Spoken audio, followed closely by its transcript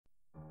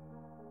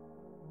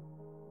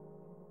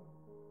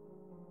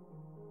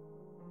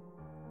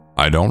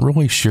I don't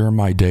really share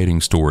my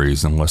dating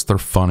stories unless they're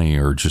funny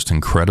or just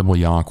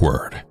incredibly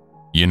awkward.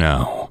 You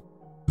know,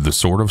 the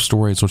sort of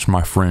stories which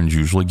my friends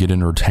usually get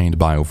entertained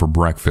by over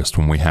breakfast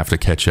when we have to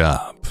catch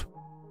up.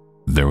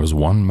 There was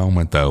one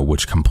moment though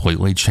which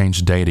completely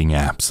changed dating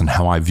apps and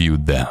how I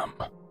viewed them.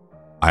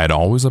 I had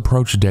always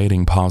approached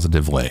dating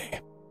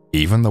positively.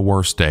 Even the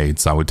worst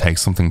dates I would take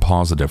something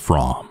positive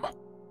from.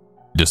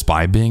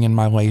 Despite being in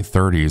my late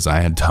 30s,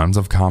 I had tons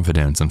of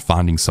confidence in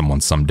finding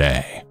someone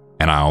someday,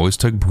 and I always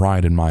took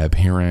pride in my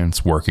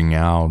appearance, working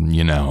out,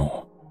 you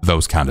know,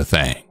 those kind of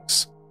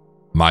things.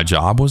 My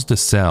job was to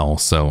sell,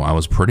 so I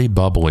was pretty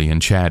bubbly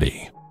and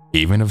chatty,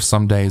 even if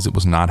some days it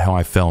was not how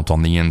I felt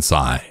on the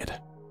inside.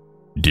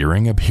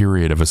 During a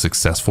period of a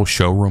successful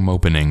showroom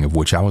opening of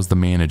which I was the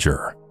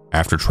manager,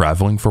 after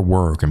traveling for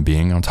work and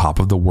being on top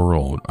of the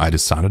world, I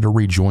decided to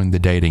rejoin the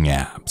dating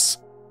apps.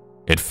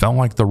 It felt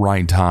like the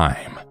right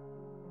time.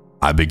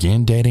 I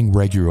began dating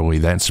regularly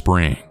that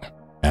spring,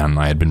 and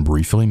I had been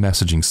briefly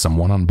messaging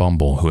someone on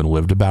Bumble who had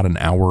lived about an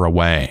hour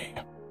away.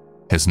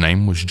 His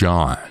name was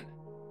John.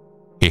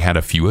 He had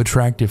a few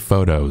attractive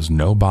photos,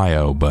 no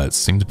bio, but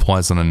seemed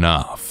pleasant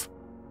enough.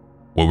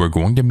 We were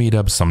going to meet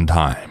up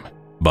sometime,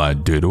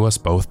 but due to us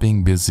both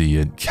being busy,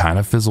 it kind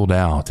of fizzled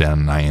out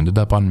and I ended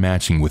up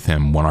unmatching with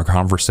him when our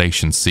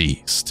conversation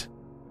ceased.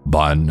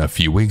 But a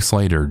few weeks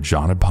later,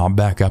 John had popped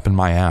back up in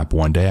my app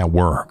one day at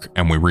work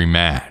and we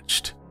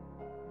rematched.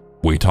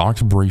 We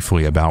talked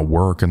briefly about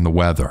work and the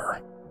weather.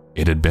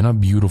 It had been a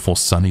beautiful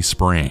sunny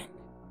spring.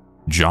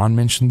 John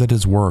mentioned that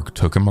his work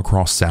took him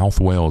across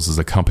South Wales as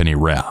a company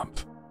rep.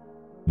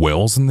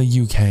 Wales in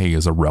the UK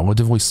is a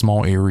relatively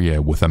small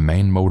area with a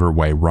main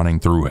motorway running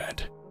through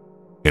it.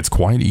 It's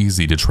quite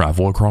easy to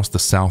travel across the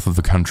south of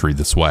the country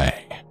this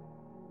way.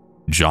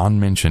 John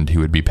mentioned he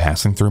would be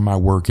passing through my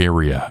work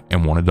area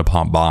and wanted to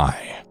pop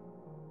by.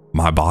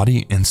 My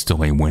body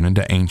instantly went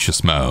into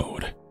anxious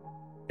mode.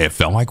 It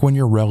felt like when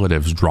your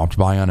relatives dropped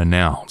by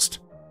unannounced,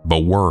 but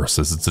worse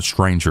as it's a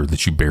stranger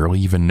that you barely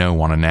even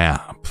know on an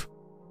app.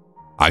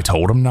 I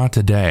told him not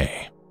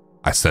today.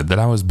 I said that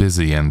I was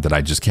busy and that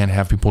I just can't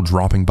have people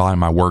dropping by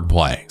my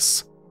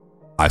workplace.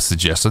 I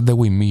suggested that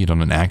we meet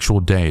on an actual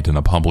date in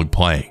a public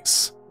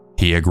place.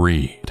 He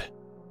agreed.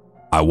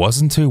 I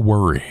wasn't too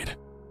worried.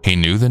 He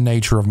knew the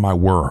nature of my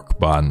work,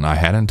 but I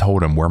hadn't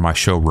told him where my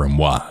showroom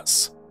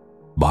was.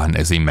 But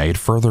as he made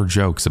further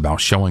jokes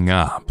about showing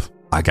up,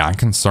 I got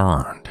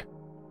concerned.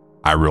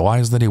 I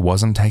realized that he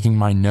wasn't taking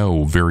my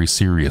no very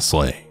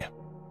seriously.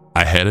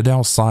 I headed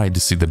outside to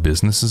see the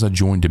businesses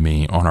adjoined to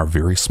me on our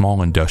very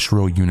small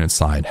industrial unit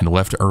site had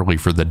left early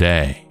for the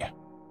day.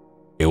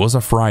 It was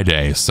a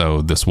Friday,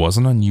 so this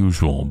wasn't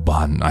unusual,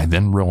 but I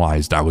then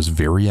realized I was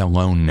very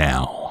alone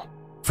now.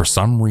 For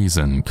some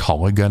reason,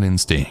 call it gut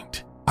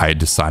instinct, I had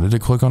decided to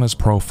click on his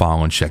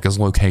profile and check his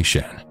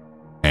location.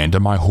 And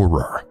to my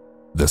horror,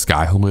 this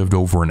guy who lived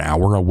over an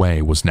hour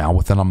away was now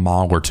within a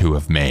mile or two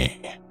of me.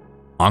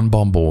 On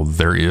Bumble,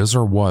 there is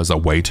or was a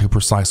way too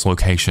precise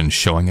location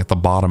showing at the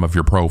bottom of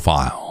your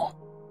profile.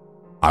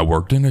 I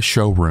worked in a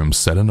showroom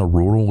set in a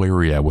rural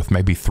area with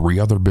maybe 3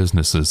 other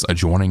businesses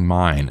adjoining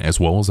mine as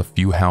well as a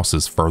few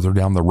houses further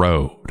down the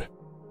road.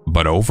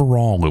 But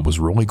overall it was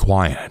really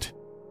quiet,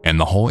 and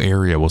the whole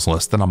area was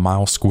less than a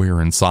mile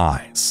square in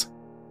size.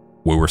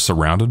 We were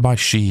surrounded by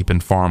sheep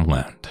and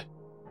farmland.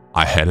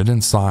 I headed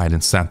inside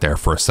and sat there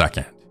for a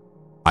second.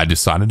 I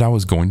decided I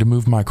was going to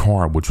move my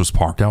car, which was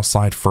parked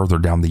outside further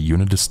down the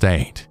unit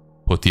estate,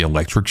 put the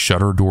electric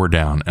shutter door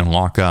down and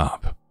lock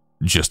up,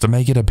 just to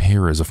make it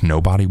appear as if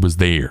nobody was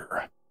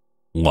there.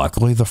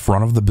 Luckily, the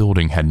front of the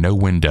building had no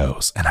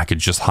windows and I could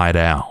just hide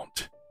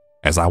out.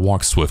 As I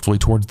walked swiftly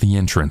towards the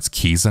entrance,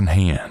 keys in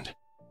hand,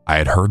 I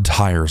had heard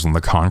tires on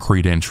the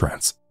concrete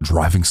entrance,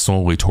 driving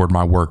slowly toward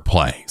my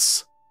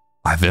workplace.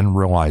 I then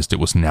realized it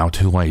was now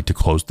too late to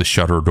close the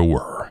shutter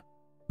door.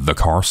 The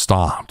car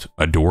stopped,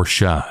 a door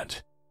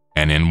shut,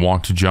 and in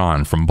walked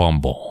John from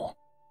Bumble.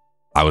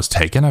 I was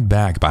taken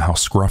aback by how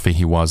scruffy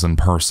he was in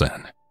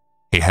person.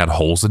 He had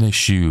holes in his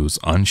shoes,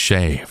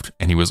 unshaved,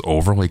 and he was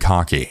overly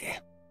cocky.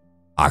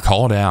 I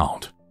called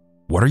out,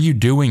 "What are you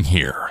doing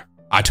here?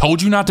 I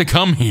told you not to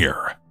come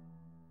here."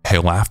 He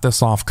laughed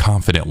this off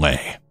confidently,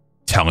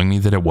 telling me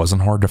that it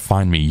wasn't hard to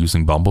find me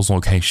using Bumble's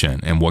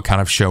location and what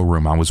kind of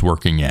showroom I was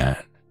working in.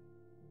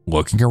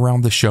 Looking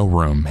around the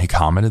showroom, he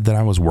commented that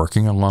I was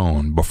working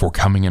alone before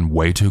coming in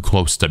way too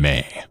close to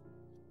me.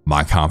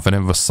 My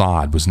confident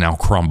facade was now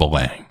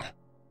crumbling.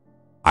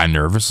 I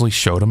nervously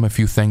showed him a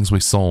few things we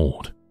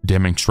sold,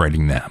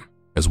 demonstrating them,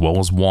 as well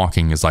as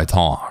walking as I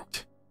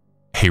talked.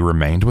 He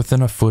remained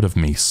within a foot of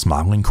me,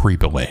 smiling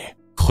creepily,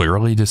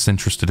 clearly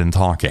disinterested in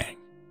talking.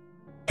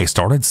 He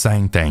started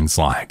saying things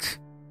like,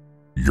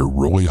 "You're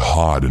really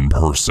hot in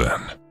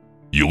person.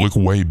 You look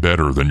way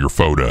better than your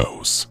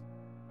photos."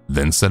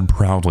 Then said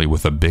proudly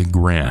with a big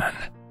grin,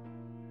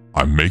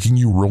 "I'm making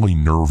you really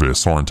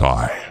nervous, aren't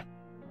I?"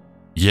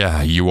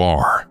 "Yeah, you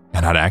are,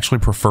 and I'd actually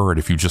prefer it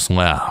if you just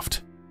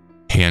left."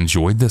 He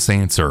enjoyed this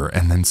answer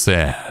and then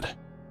said,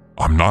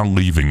 "I'm not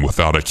leaving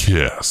without a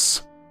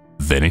kiss."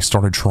 Then he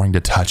started trying to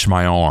touch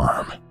my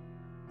arm.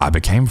 I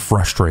became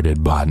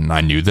frustrated, but I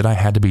knew that I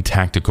had to be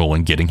tactical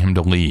in getting him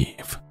to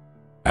leave.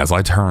 As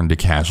I turned to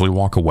casually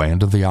walk away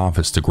into the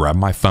office to grab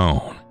my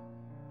phone,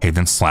 he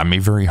then slapped me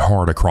very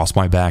hard across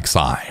my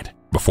backside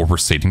before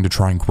proceeding to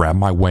try and grab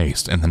my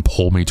waist and then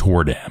pull me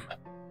toward him.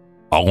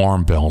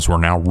 Alarm bells were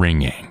now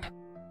ringing.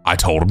 I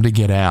told him to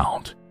get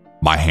out,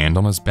 my hand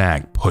on his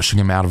back pushing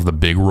him out of the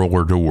big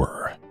roller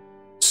door.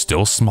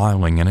 Still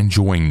smiling and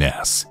enjoying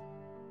this,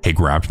 he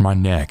grabbed my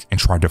neck and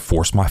tried to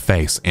force my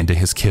face into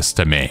his kiss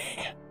to me.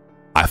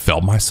 I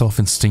felt myself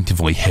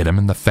instinctively hit him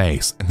in the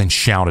face and then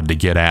shouted to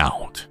get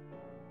out,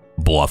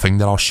 bluffing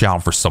that I'll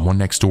shout for someone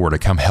next door to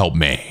come help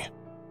me,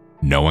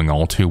 knowing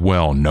all too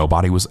well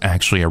nobody was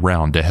actually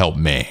around to help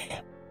me.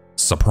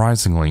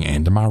 Surprisingly,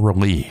 and to my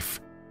relief,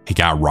 he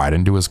got right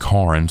into his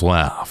car and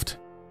left.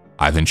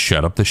 I then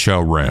shut up the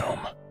showroom.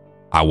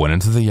 I went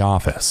into the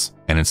office,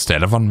 and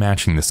instead of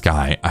unmatching this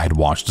guy, I had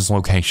watched his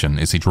location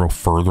as he drove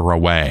further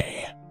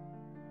away.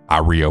 I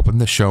reopened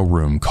the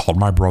showroom, called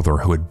my brother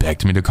who had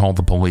begged me to call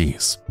the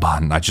police,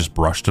 but I just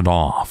brushed it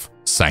off,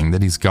 saying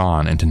that he's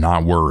gone and to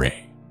not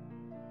worry.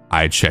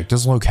 I had checked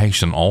his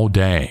location all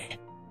day,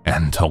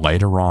 and until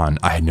later on,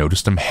 I had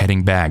noticed him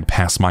heading back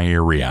past my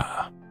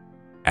area.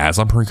 As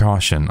a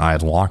precaution, I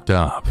had locked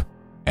up,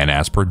 and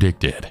as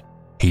predicted,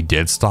 he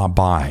did stop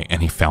by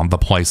and he found the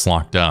place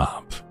locked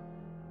up.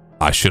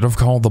 I should have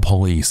called the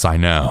police, I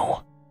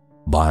know,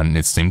 but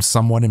it seemed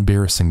somewhat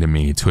embarrassing to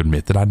me to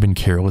admit that I'd been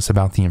careless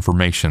about the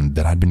information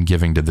that I'd been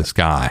giving to this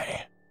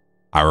guy.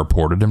 I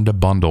reported him to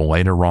Bundle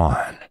later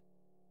on.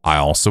 I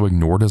also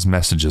ignored his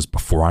messages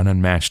before I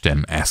unmatched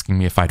him, asking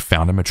me if I'd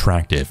found him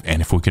attractive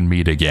and if we could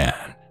meet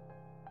again.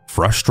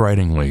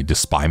 Frustratingly,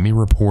 despite me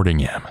reporting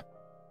him,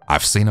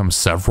 I've seen him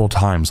several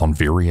times on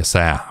various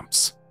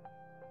apps.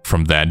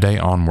 From that day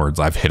onwards,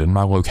 I've hidden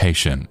my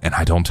location and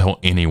I don't tell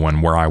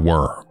anyone where I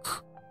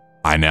work.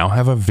 I now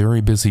have a very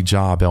busy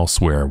job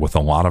elsewhere with a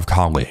lot of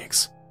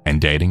colleagues,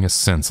 and dating has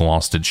since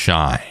lost its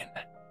shine.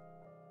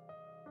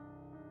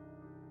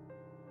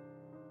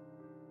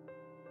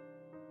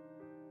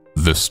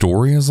 The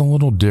story is a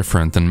little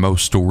different than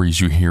most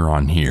stories you hear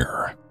on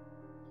here.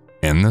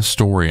 In this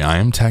story, I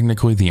am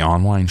technically the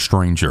online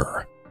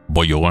stranger,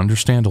 but you'll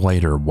understand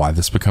later why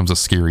this becomes a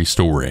scary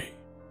story.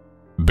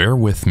 Bear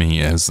with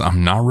me as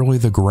I'm not really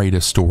the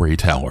greatest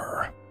storyteller.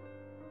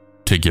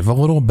 To give a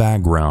little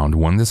background,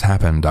 when this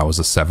happened, I was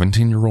a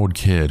 17-year-old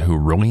kid who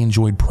really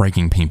enjoyed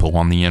pranking people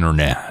on the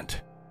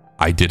internet.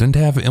 I didn't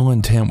have ill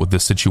intent with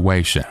this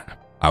situation.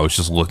 I was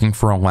just looking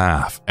for a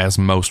laugh, as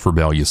most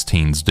rebellious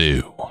teens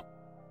do.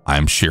 I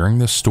am sharing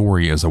this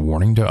story as a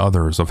warning to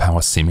others of how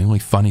a seemingly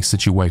funny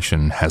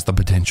situation has the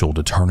potential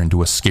to turn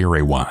into a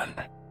scary one.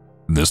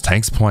 This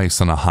takes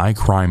place in a high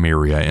crime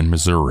area in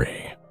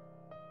Missouri.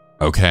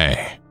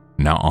 Okay,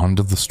 now on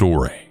to the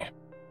story.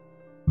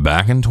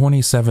 Back in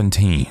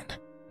 2017,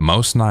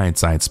 most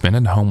nights I had spent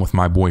at home with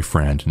my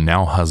boyfriend,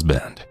 now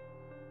husband.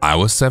 I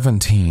was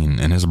 17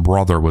 and his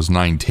brother was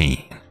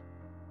 19.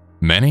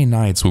 Many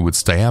nights we would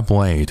stay up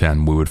late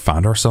and we would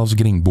find ourselves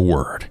getting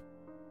bored,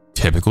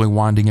 typically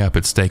winding up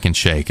at Steak and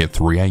Shake at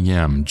 3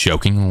 a.m.,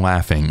 joking and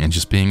laughing and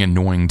just being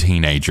annoying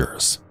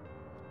teenagers.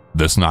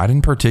 This night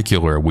in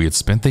particular, we had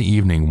spent the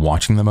evening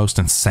watching the most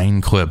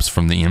insane clips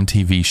from the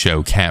MTV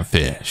show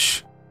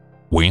Catfish.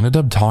 We ended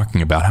up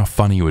talking about how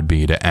funny it would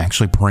be to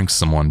actually prank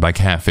someone by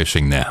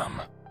catfishing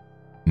them.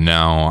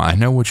 Now, I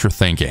know what you're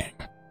thinking.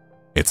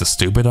 It's a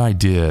stupid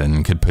idea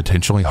and could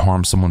potentially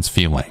harm someone's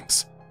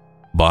feelings.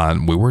 But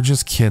we were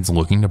just kids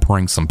looking to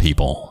prank some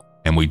people,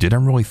 and we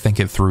didn't really think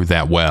it through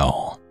that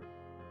well.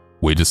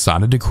 We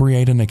decided to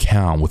create an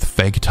account with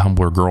fake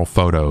Tumblr girl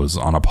photos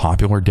on a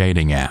popular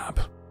dating app,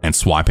 and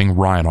swiping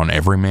right on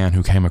every man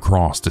who came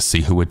across to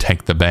see who would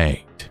take the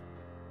bait.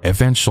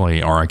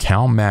 Eventually, our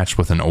account matched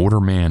with an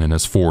older man in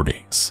his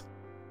 40s.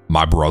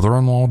 My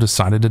brother-in-law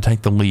decided to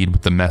take the lead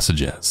with the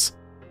messages.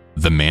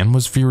 The man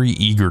was very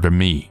eager to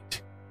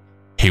meet.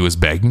 He was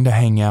begging to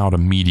hang out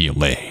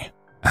immediately,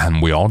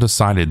 and we all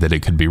decided that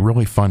it could be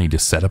really funny to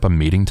set up a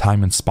meeting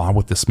time and spot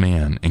with this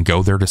man and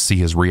go there to see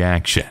his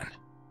reaction.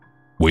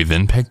 We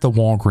then picked the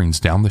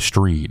Walgreens down the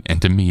street and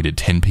to meet at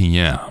 10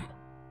 p.m.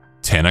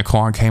 10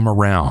 o'clock came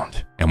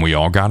around, and we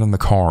all got in the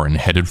car and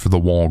headed for the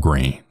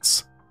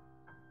Walgreens.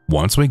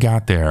 Once we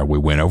got there, we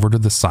went over to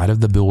the side of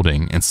the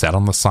building and sat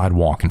on the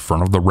sidewalk in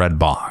front of the red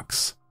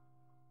box.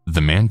 The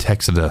man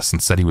texted us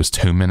and said he was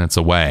 2 minutes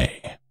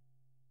away.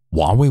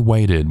 While we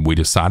waited, we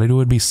decided it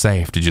would be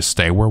safe to just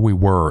stay where we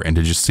were and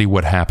to just see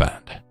what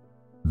happened.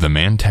 The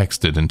man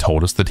texted and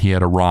told us that he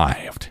had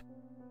arrived.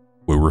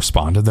 We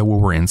responded that we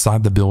were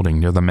inside the building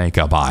near the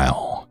makeup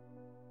aisle.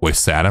 We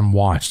sat and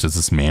watched as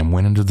this man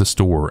went into the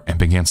store and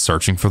began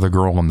searching for the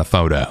girl in the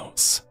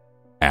photos.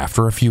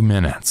 After a few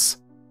minutes,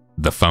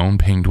 the phone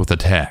pinged with a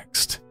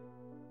text.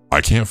 I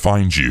can't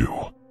find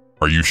you.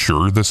 Are you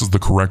sure this is the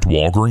correct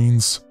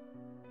Walgreens?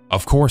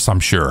 Of course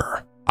I'm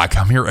sure. I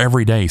come here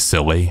every day,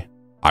 silly,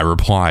 I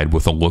replied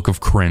with a look of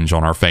cringe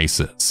on our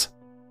faces.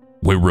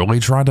 We really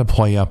tried to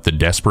play up the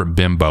desperate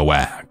bimbo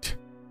act.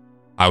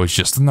 I was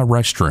just in the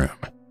restroom.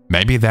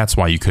 Maybe that's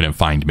why you couldn't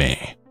find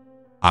me.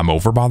 I'm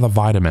over by the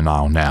vitamin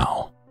aisle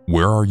now.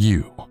 Where are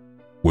you?"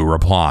 We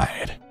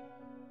replied.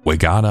 We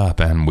got up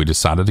and we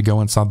decided to go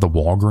inside the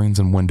Walgreens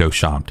and window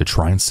shop to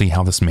try and see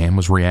how this man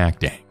was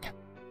reacting.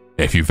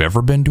 If you've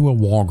ever been to a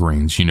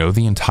Walgreens, you know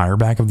the entire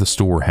back of the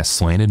store has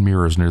slanted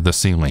mirrors near the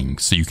ceiling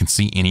so you can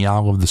see any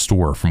aisle of the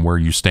store from where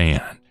you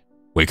stand.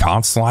 We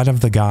caught sight of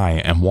the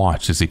guy and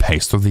watched as he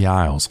paced through the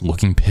aisles,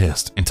 looking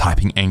pissed and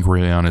typing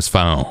angrily on his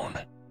phone.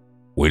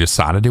 We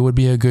decided it would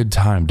be a good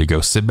time to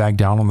go sit back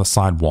down on the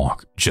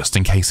sidewalk just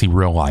in case he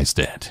realized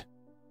it.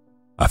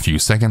 A few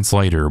seconds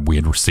later, we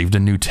had received a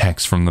new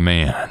text from the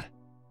man.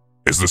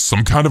 "Is this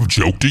some kind of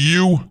joke to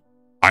you?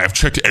 I have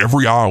checked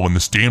every aisle in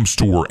this damn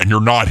store and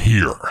you're not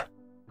here."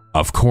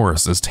 Of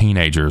course, as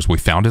teenagers, we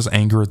found his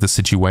anger at the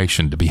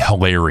situation to be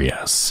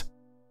hilarious.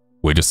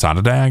 We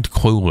decided to act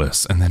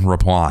clueless and then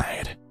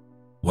replied,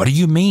 "What do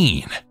you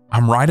mean?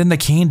 I'm right in the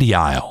candy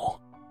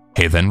aisle."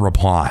 He then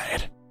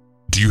replied,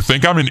 "Do you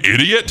think I'm an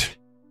idiot?"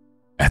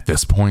 At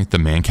this point, the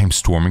man came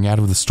storming out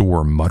of the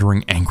store,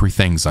 muttering angry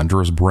things under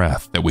his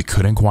breath that we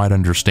couldn't quite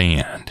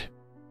understand.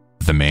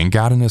 The man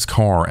got in his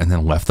car and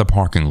then left the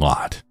parking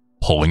lot,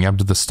 pulling up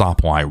to the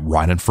stoplight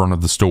right in front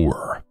of the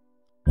store.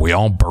 We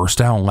all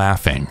burst out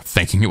laughing,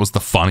 thinking it was the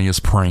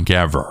funniest prank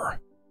ever.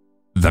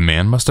 The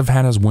man must have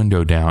had his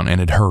window down and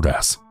had heard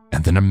us,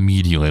 and then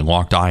immediately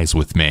locked eyes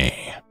with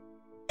me.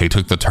 He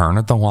took the turn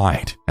at the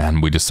light,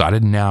 and we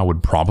decided now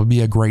would probably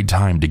be a great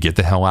time to get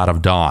the hell out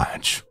of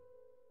Dodge.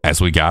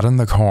 As we got in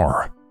the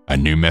car, a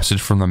new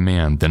message from the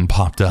man then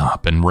popped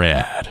up and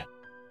read,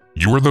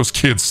 "You were those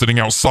kids sitting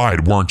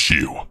outside, weren't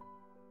you?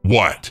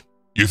 What?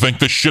 You think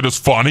this shit is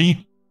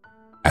funny?"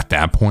 At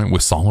that point, we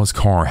saw his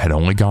car had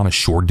only gone a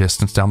short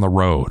distance down the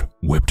road,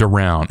 whipped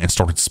around, and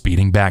started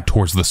speeding back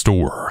towards the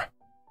store.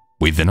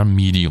 We then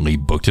immediately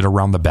booked it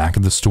around the back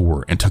of the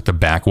store and took the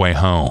back way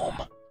home.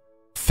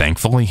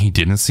 Thankfully, he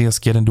didn't see us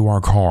get into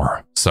our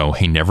car, so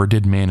he never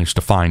did manage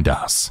to find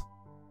us.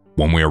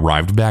 When we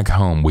arrived back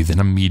home, we then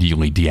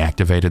immediately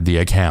deactivated the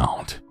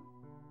account.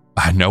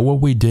 I know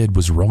what we did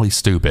was really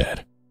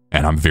stupid,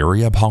 and I'm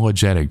very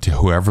apologetic to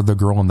whoever the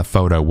girl in the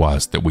photo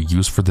was that we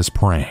used for this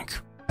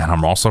prank, and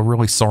I'm also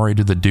really sorry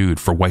to the dude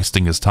for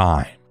wasting his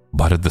time,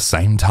 but at the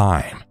same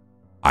time,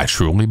 I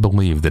truly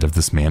believe that if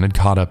this man had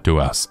caught up to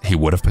us, he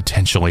would have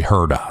potentially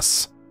hurt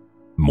us.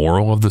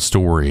 Moral of the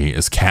story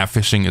is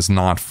catfishing is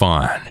not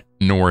fun,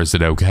 nor is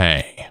it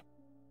okay.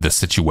 The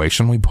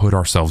situation we put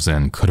ourselves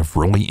in could have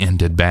really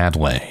ended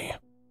badly.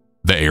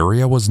 The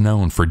area was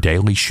known for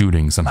daily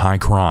shootings and high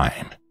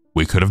crime.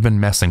 We could have been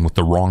messing with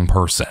the wrong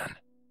person.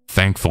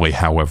 Thankfully,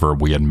 however,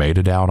 we had made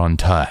it out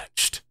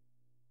untouched.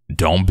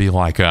 Don't be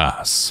like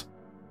us.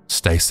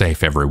 Stay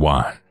safe,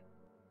 everyone.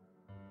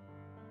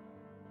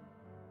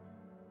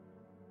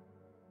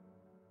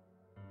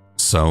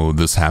 So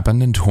this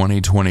happened in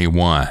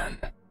 2021.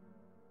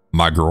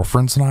 My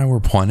girlfriends and I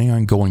were planning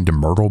on going to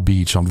Myrtle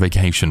Beach on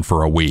vacation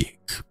for a week.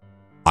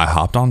 I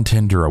hopped on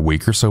Tinder a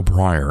week or so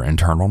prior and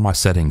turned on my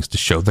settings to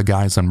show the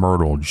guys in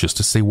Myrtle just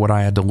to see what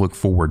I had to look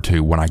forward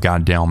to when I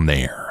got down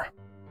there.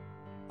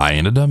 I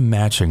ended up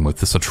matching with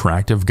this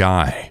attractive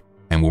guy,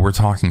 and we were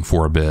talking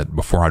for a bit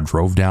before I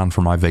drove down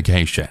for my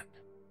vacation.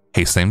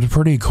 He seemed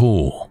pretty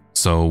cool,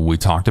 so we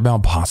talked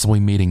about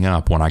possibly meeting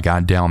up when I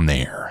got down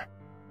there.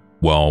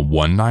 Well,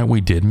 one night we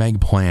did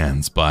make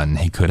plans, but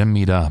he couldn't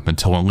meet up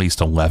until at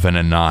least 11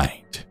 at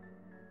night.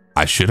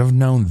 I should have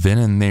known then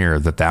and there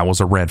that that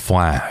was a red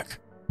flag,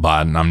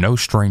 but I'm no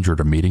stranger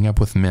to meeting up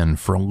with men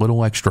for a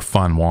little extra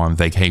fun while on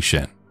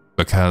vacation,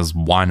 because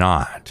why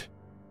not?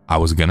 I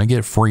was gonna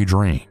get free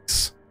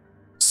drinks.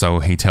 So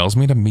he tells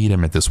me to meet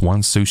him at this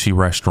one sushi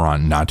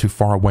restaurant not too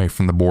far away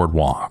from the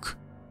boardwalk,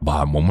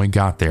 but when we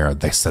got there,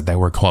 they said they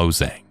were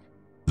closing.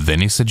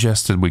 Then he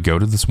suggested we go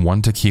to this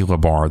one tequila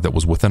bar that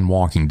was within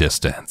walking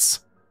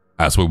distance.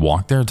 As we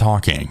walk there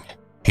talking,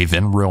 he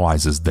then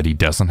realizes that he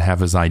doesn't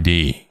have his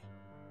ID.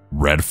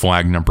 Red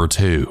flag number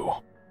 2.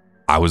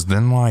 I was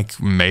then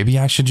like, maybe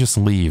I should just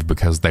leave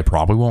because they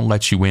probably won't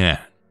let you in.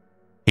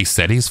 He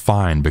said he's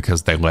fine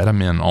because they let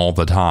him in all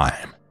the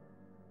time.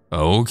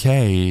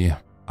 Okay,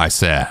 I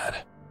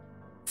said,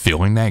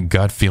 feeling that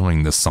gut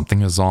feeling that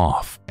something is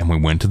off, and we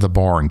went to the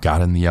bar and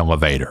got in the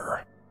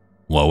elevator.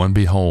 Lo and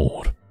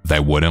behold, they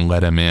wouldn't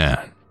let him in.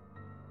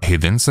 He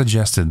then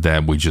suggested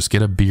that we just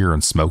get a beer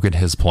and smoke at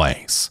his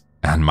place,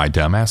 and my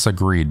dumbass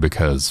agreed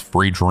because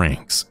free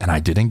drinks, and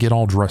I didn't get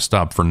all dressed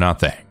up for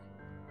nothing.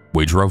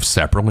 We drove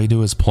separately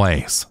to his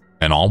place,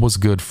 and all was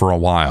good for a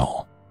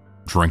while,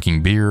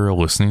 drinking beer,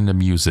 listening to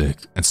music,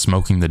 and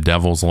smoking the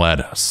devil's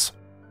lettuce.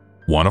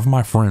 One of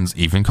my friends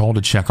even called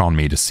to check on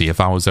me to see if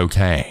I was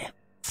okay.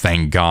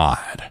 Thank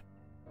God.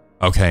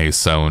 Okay,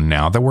 so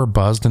now that we're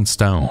buzzed and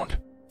stoned,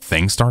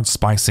 things start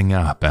spicing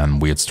up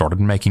and we had started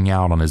making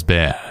out on his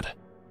bed.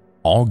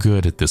 All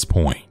good at this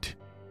point.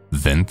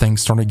 Then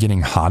things started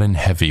getting hot and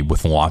heavy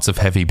with lots of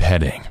heavy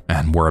petting,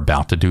 and we're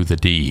about to do the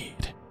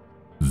deed.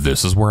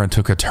 This is where it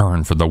took a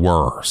turn for the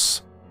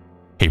worse.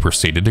 He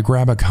proceeded to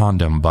grab a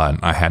condom, but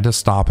I had to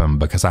stop him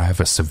because I have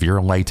a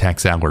severe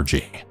latex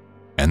allergy,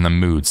 and the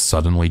mood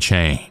suddenly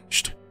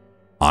changed.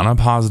 On a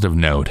positive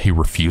note, he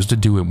refused to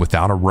do it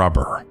without a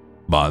rubber,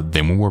 but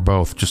then we were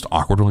both just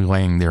awkwardly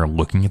laying there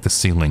looking at the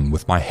ceiling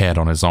with my head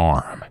on his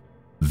arm.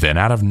 Then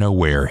out of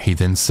nowhere, he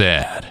then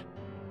said,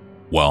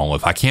 "Well,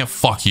 if I can't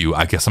fuck you,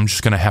 I guess I'm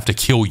just gonna have to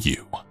kill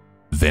you."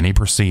 Then he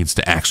proceeds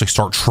to actually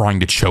start trying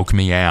to choke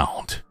me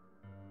out.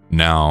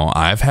 Now,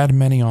 I've had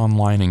many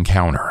online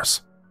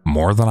encounters,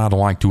 more than I'd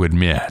like to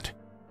admit,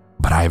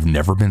 but I have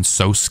never been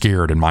so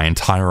scared in my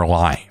entire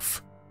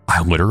life.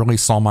 I literally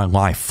saw my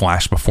life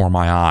flash before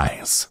my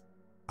eyes.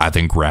 I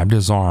then grabbed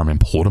his arm and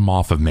pulled him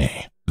off of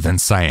me, then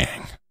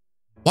saying,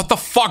 "What the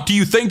fuck do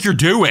you think you're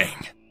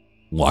doing?"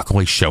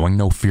 Luckily showing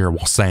no fear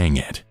while saying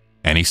it,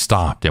 and he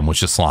stopped and was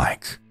just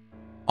like,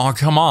 "Oh,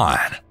 come on,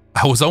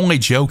 I was only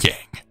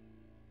joking.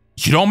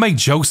 You don't make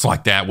jokes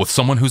like that with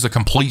someone who's a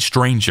complete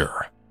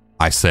stranger,"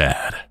 I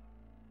said.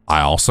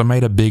 I also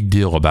made a big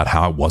deal about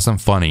how it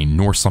wasn't funny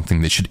nor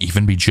something that should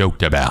even be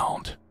joked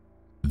about.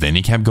 Then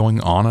he kept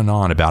going on and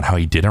on about how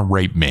he didn't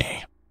rape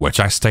me, which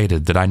I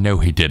stated that I know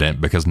he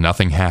didn't because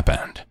nothing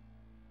happened.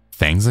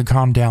 Things had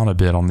calmed down a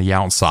bit on the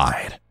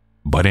outside,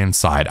 but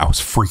inside I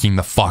was freaking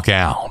the fuck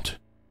out.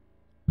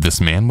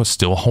 This man was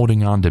still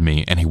holding on to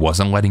me and he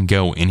wasn't letting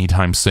go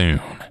anytime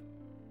soon.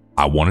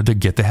 I wanted to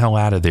get the hell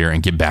out of there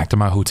and get back to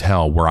my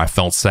hotel where I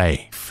felt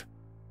safe.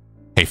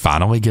 He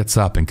finally gets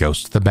up and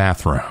goes to the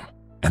bathroom,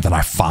 and then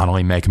I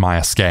finally make my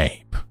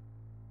escape.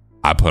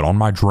 I put on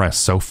my dress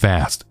so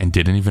fast and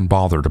didn't even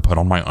bother to put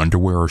on my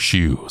underwear or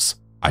shoes.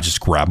 I just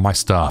grabbed my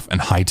stuff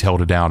and hightailed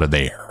it out of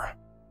there.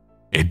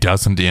 It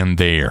doesn't end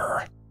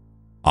there.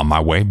 On my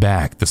way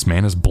back, this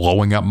man is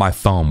blowing up my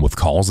phone with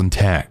calls and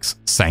texts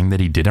saying that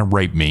he didn't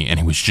rape me and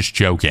he was just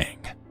joking.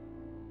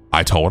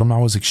 I told him I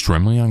was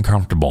extremely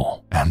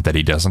uncomfortable and that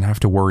he doesn't have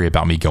to worry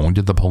about me going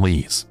to the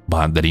police,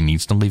 but that he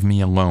needs to leave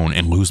me alone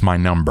and lose my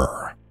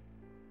number.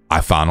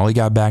 I finally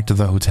got back to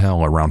the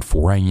hotel around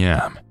 4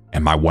 a.m.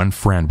 and my one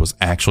friend was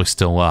actually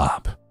still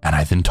up, and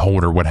I then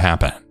told her what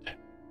happened.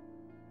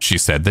 She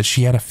said that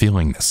she had a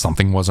feeling that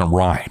something wasn't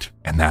right,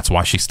 and that's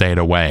why she stayed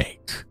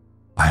awake.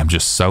 I am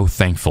just so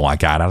thankful I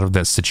got out of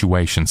that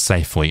situation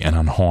safely and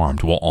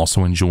unharmed while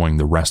also enjoying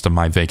the rest of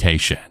my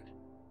vacation.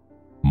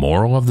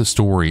 Moral of the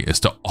story is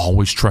to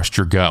always trust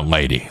your gut,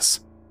 ladies.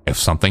 If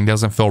something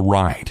doesn't feel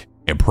right,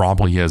 it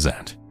probably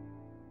isn't.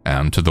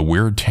 And to the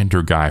weird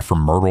Tinder guy from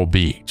Myrtle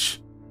Beach,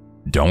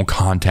 don't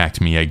contact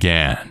me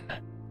again.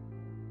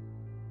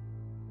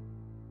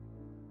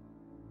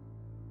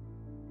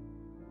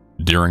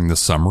 During the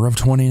summer of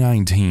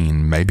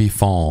 2019, maybe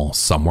fall,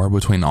 somewhere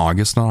between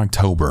August and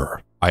October,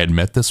 I had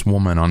met this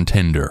woman on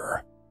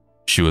Tinder.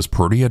 She was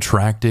pretty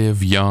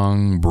attractive,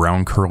 young,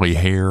 brown curly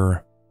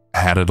hair,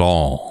 had it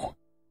all.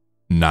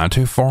 Not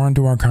too far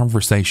into our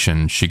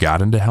conversation, she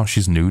got into how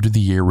she's new to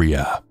the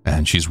area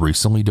and she's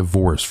recently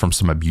divorced from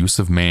some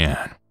abusive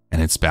man,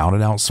 and it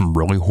spouted out some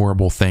really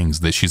horrible things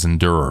that she's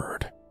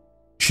endured.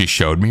 She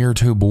showed me her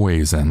 2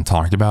 boys and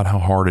talked about how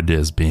hard it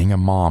is being a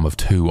mom of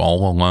 2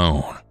 all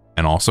alone,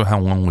 and also how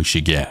lonely she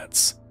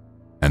gets.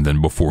 And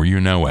then before you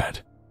know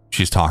it,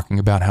 she's talking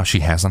about how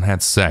she hasn't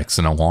had sex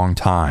in a long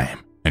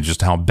time and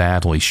just how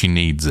badly she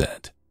needs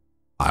it.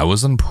 I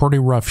was in pretty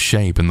rough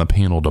shape in the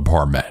penal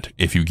department,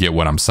 if you get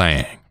what I'm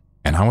saying,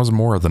 and I was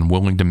more than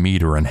willing to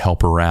meet her and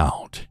help her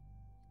out.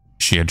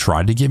 She had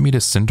tried to get me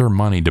to send her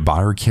money to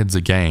buy her kids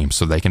a game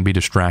so they can be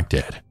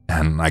distracted,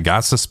 and I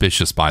got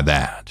suspicious by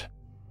that.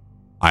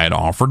 I had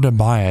offered to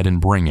buy it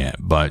and bring it,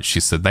 but she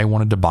said they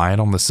wanted to buy it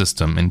on the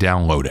system and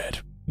download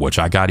it, which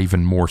I got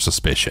even more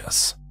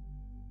suspicious.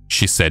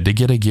 She said to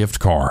get a gift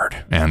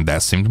card, and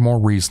that seemed more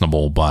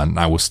reasonable, but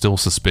I was still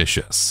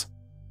suspicious.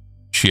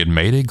 She had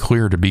made it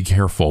clear to be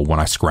careful when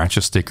I scratch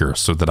a sticker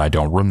so that I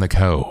don't ruin the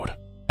code,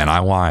 and I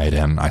lied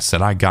and I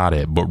said I got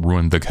it but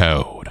ruined the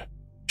code.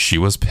 She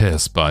was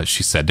pissed, but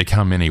she said to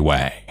come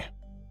anyway.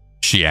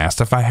 She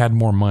asked if I had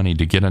more money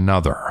to get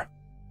another,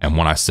 and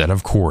when I said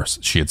of course,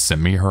 she had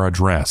sent me her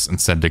address and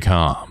said to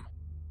come.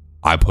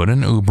 I put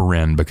an Uber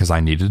in because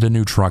I needed a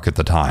new truck at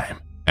the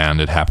time,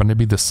 and it happened to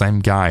be the same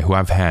guy who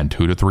I've had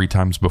 2 to 3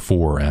 times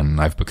before and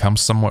I've become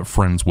somewhat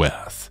friends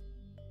with.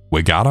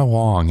 We got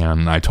along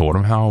and I told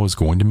him how I was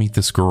going to meet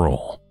this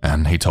girl,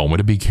 and he told me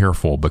to be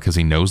careful because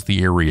he knows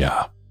the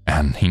area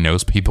and he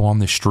knows people on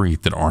the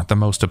street that aren't the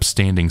most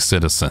upstanding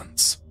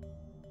citizens.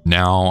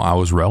 Now, I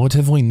was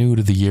relatively new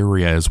to the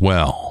area as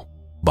well,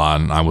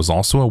 but I was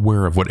also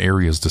aware of what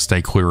areas to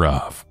stay clear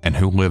of and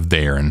who lived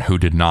there and who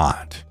did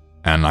not,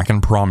 and I can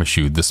promise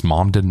you this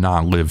mom did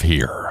not live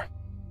here.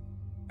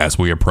 As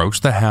we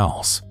approached the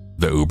house,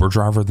 the Uber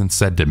driver then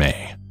said to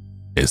me,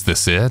 "Is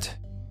this it?"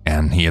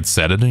 And he had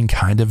said it in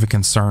kind of a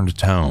concerned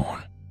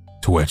tone,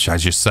 to which I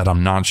just said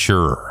I'm not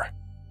sure.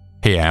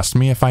 He asked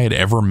me if I had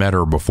ever met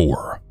her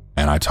before,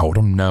 and I told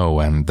him no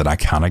and that I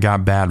kinda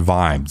got bad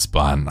vibes,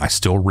 but I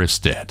still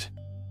risked it.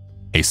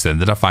 He said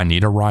that if I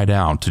need a ride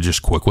out to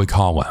just quickly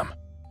call him,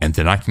 and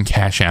then I can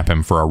cash app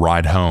him for a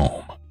ride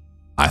home.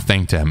 I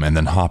thanked him and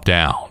then hopped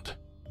out.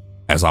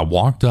 As I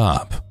walked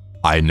up,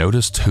 I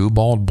noticed 2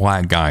 bald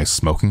black guys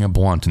smoking a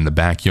blunt in the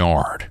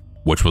backyard,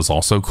 which was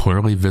also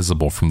clearly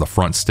visible from the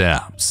front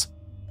steps.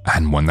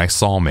 And when they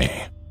saw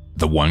me,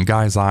 the one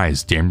guy's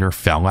eyes damn near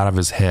fell out of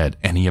his head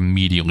and he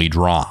immediately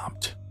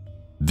dropped.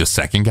 The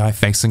second guy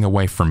facing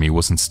away from me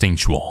was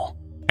instinctual,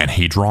 and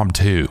he dropped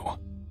too,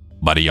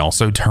 but he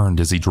also turned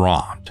as he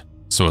dropped,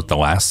 so at the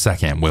last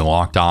second we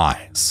locked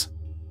eyes.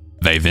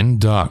 They then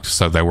ducked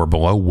so they were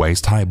below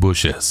waist-high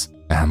bushes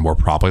and were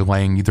probably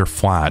laying either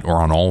flat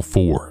or on all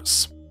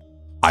fours.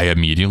 I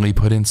immediately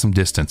put in some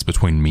distance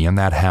between me and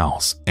that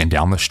house, and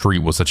down the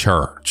street was a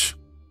church.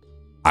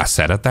 I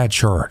sat at that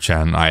church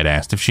and I had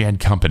asked if she had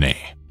company,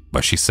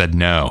 but she said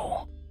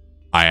no.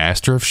 I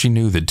asked her if she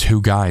knew that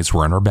 2 guys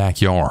were in her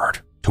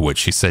backyard, to which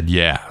she said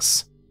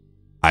yes.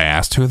 I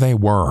asked who they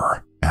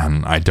were,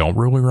 and I don't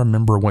really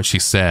remember what she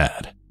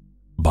said,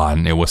 but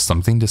it was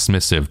something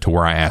dismissive to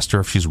where I asked her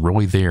if she's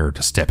really there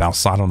to step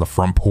outside on the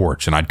front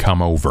porch and I'd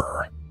come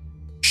over.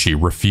 She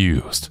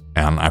refused,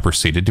 and I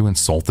proceeded to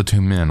insult the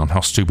 2 men on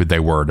how stupid they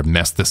were to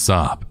mess this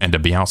up and to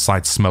be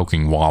outside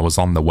smoking while I was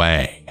on the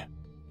way.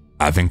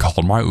 I then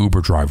called my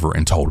Uber driver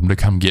and told him to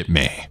come get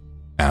me,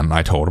 and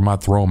I told him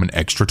I'd throw him an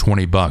extra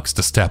 $20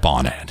 to step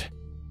on it.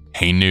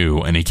 He knew,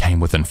 and he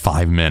came within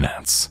 5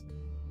 minutes.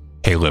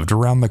 He lived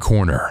around the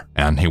corner,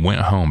 and he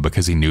went home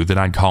because he knew that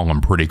I'd call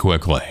him pretty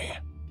quickly.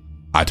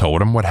 I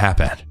told him what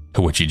happened,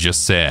 to which he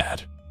just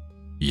said,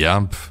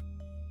 "Yup.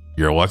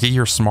 You're lucky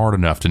you're smart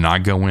enough to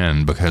not go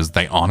in because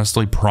they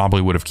honestly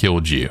probably would have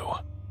killed you."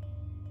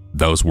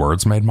 Those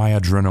words made my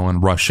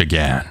adrenaline rush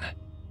again,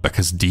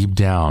 because deep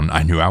down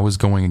I knew I was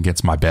going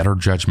against my better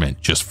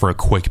judgment just for a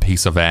quick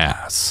piece of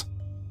ass.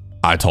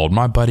 I told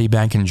my buddy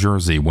back in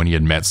Jersey when he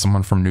had met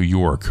someone from New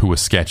York who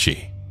was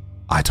sketchy.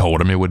 I told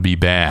him it would be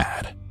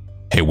bad.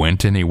 He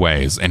went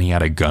anyways, and he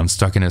had a gun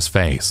stuck in his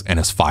face and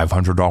his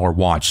 $500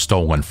 watch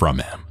stolen from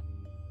him.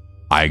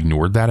 I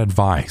ignored that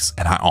advice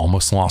and I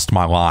almost lost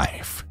my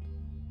life.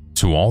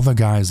 To all the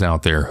guys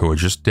out there who are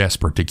just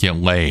desperate to get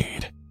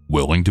laid,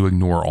 willing to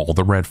ignore all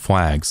the red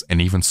flags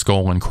and even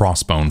skull and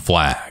crossbone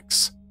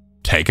flags,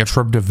 take a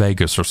trip to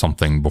Vegas or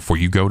something before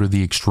you go to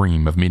the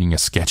extreme of meeting a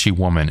sketchy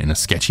woman in a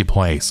sketchy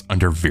place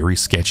under very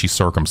sketchy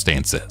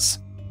circumstances.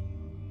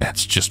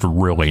 It's just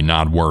really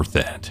not worth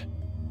it.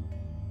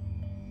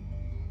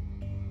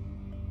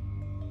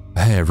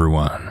 Hey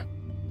everyone,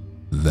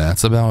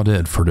 that's about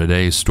it for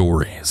today's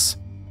stories.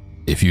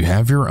 If you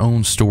have your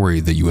own story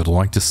that you would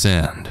like to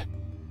send,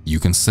 you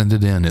can send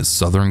it in at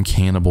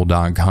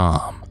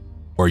southerncannibal.com,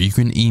 or you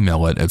can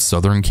email it at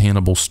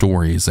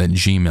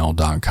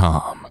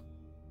southerncannibalstories@gmail.com.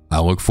 I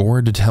look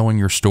forward to telling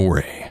your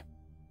story.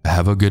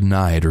 Have a good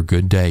night or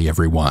good day,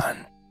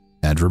 everyone.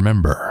 And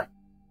remember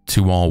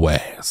to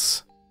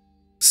always